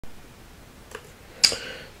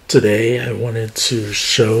Today I wanted to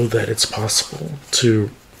show that it's possible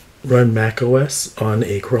to run Mac OS on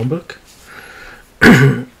a Chromebook.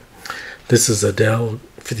 This is a Dell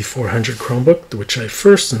 5400 Chromebook, which I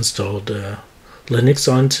first installed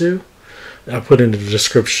Linux onto. I'll put in the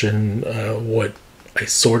description what I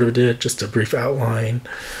sort of did, just a brief outline.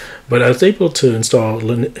 But I was able to install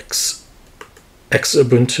Linux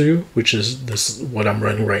xubuntu, which is what I'm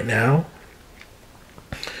running right now.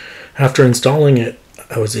 After installing it,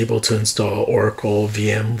 I was able to install Oracle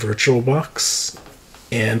VM VirtualBox,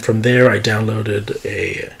 and from there I downloaded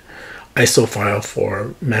a ISO file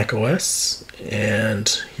for Mac OS, and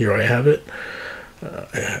here I have it.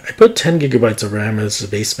 I put 10 gigabytes of RAM as the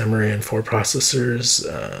base memory and 4 processors.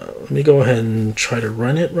 Let me go ahead and try to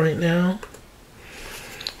run it right now.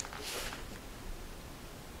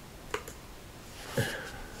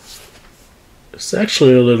 It's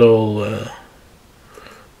actually a little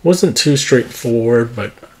wasn't too straightforward,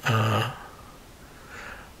 but I'll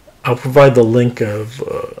provide the link of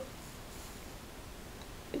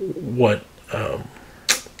what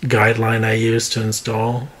guideline I used to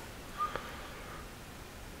install.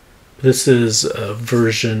 This is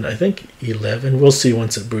version, I think, 11. We'll see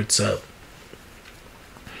once it boots up.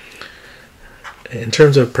 In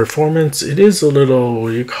terms of performance, it is a little, what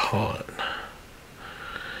do you call it?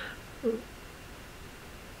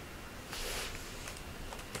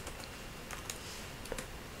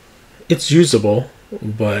 It's usable,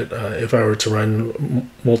 but if I were to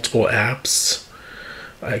run multiple apps,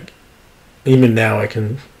 even now I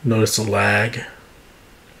can notice a lag.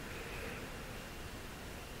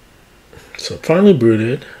 So it finally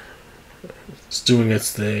booted. It's doing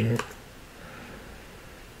its thing.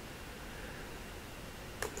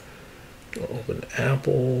 Open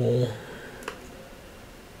Apple.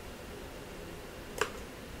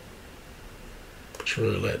 Just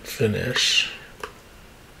really let it finish.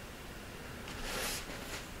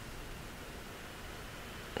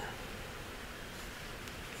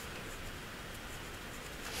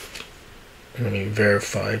 Let me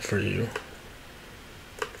verify for you.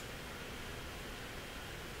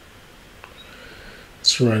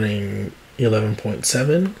 It's running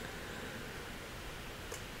 11.7.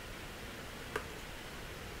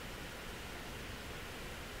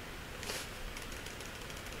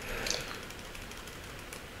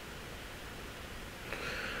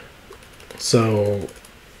 So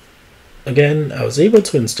again, I was able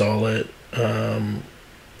to install it.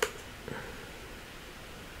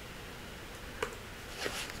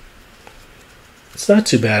 It's not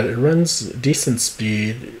too bad. It runs decent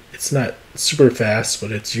speed. It's not super fast,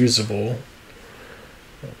 but it's usable.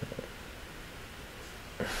 You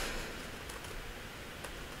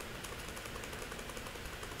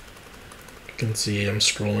can see I'm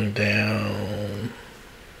scrolling down.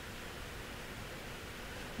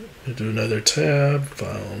 I'll do another tab,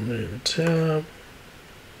 file, new tab.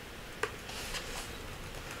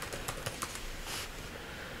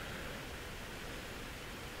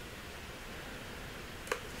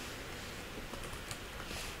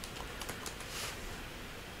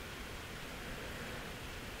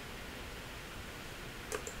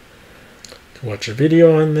 Watch a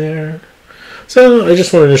video on there. So I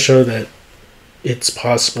just wanted to show that it's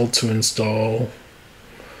possible to install,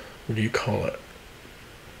 what do you call it,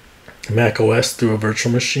 Mac OS through a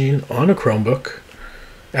virtual machine on a Chromebook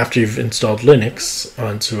after you've installed Linux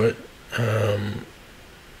onto it.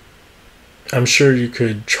 I'm sure you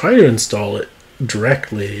could try to install it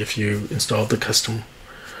directly if you installed the custom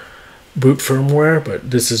boot firmware,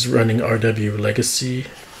 but this is running RW Legacy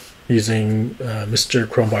using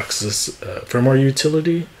mrchromebox's firmware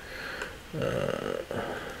utility.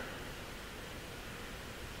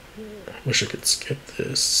 Wish I could skip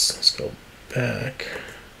this. Let's go back.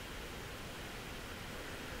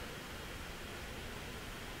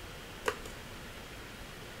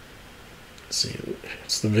 Let's see,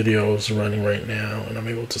 it's the video is running right now, and I'm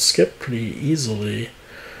able to skip pretty easily.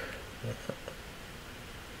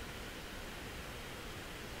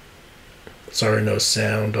 Sorry, no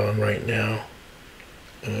sound on right now.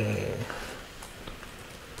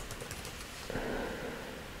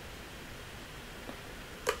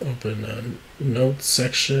 Open a notes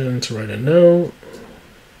section to write a note.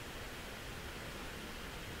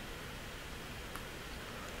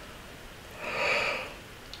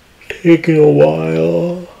 Taking a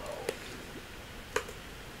while.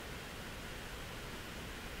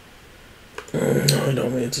 No, I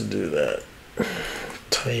don't mean to do that.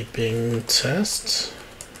 Typing test.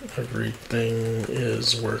 Everything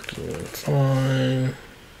is working fine.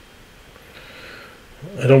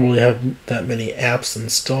 I don't really have that many apps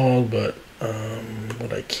installed, but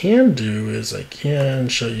What I can do is I can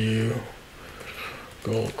show you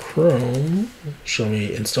Google Chrome, show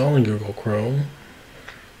me installing Google Chrome.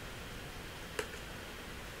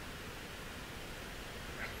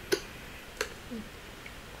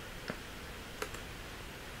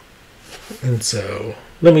 And so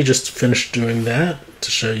let me just finish doing that to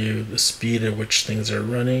show you the speed at which things are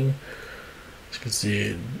running. As you can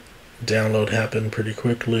see, download happened pretty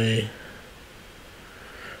quickly.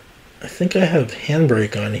 I think I have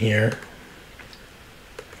Handbrake on here.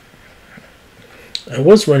 I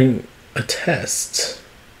was running a test.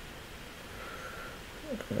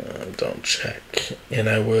 Don't check. And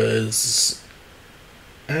I was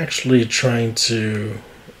actually trying to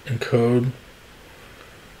encode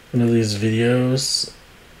one of these videos.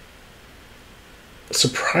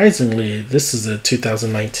 Surprisingly, this is a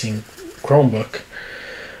 2019 Chromebook.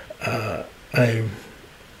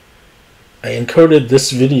 I encoded this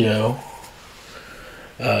video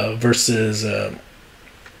versus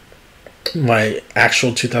my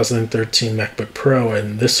actual 2013 MacBook Pro,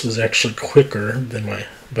 and this was actually quicker than my,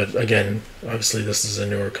 but again, obviously this is a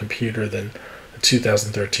newer computer than the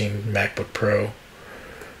 2013 MacBook Pro.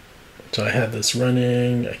 So I had this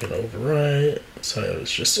running, I can overwrite, so I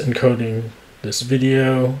was just encoding this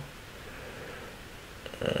video.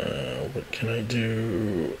 What can I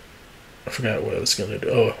do? I forgot what I was going to do.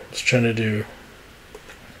 Oh, I was trying to do,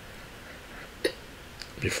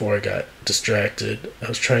 before I got distracted, I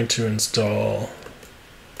was trying to install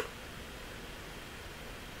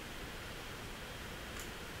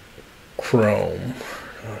Chrome.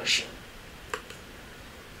 Gosh,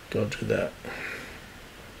 go do that.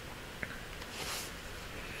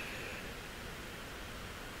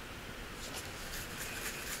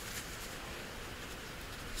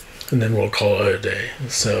 And then we'll call it a day.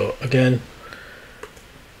 So again,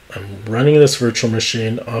 I'm running this virtual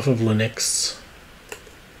machine off of Linux.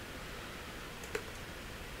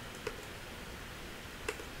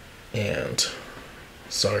 And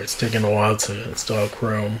sorry, it's taking a while to install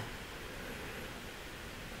Chrome.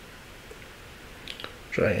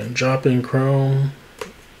 Try and drop in Chrome.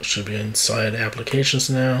 Should be inside applications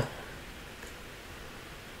now.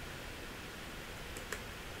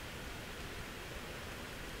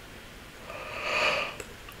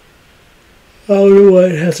 I don't know why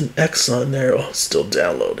it has an X on there. Oh, it's still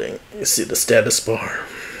downloading. You see the status bar.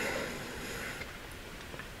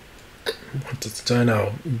 Once it's done,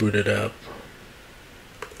 I'll boot it up.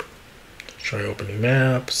 Try opening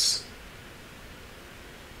maps.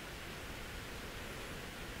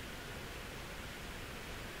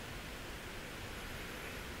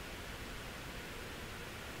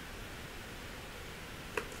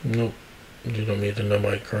 Nope, you don't need to know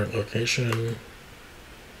my current location.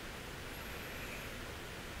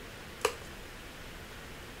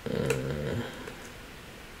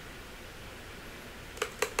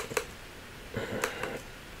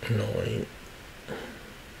 Annoying.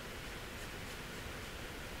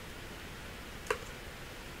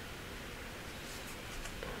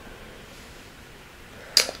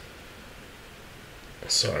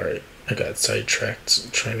 Sorry, I got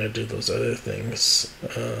sidetracked trying to do those other things.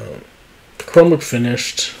 Chromebook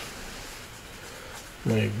finished.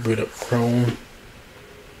 Let me boot up Chrome.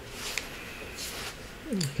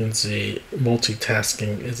 You can see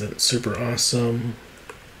multitasking isn't super awesome,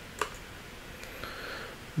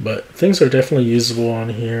 but things are definitely usable on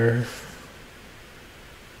here.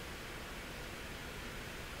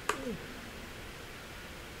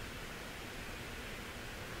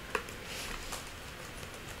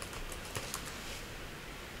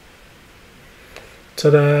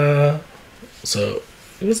 Ta-da! So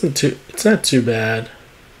it's not too bad.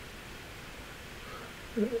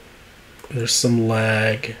 There's some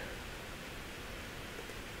lag,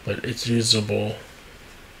 but it's usable.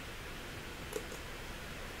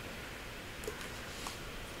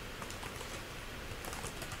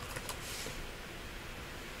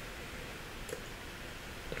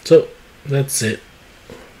 So that's it.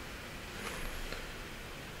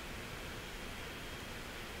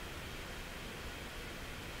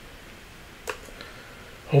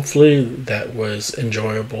 Hopefully that was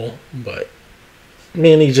enjoyable, but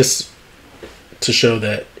mainly just to show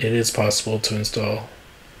that it is possible to install,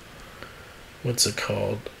 what's it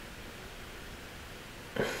called?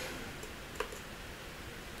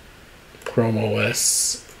 Chrome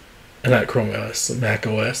OS, not Chrome OS, Mac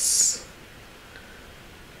OS.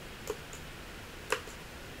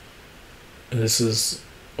 And this is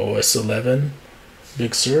OS 11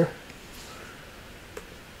 Big Sur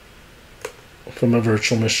from a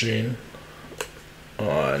virtual machine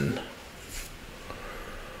on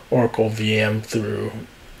Oracle VM through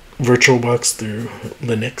VirtualBox through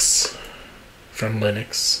Linux, from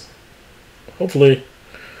Linux. Hopefully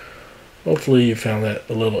you found that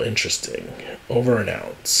a little interesting. Over and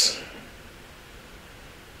out.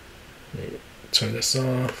 Let me turn this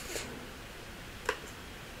off.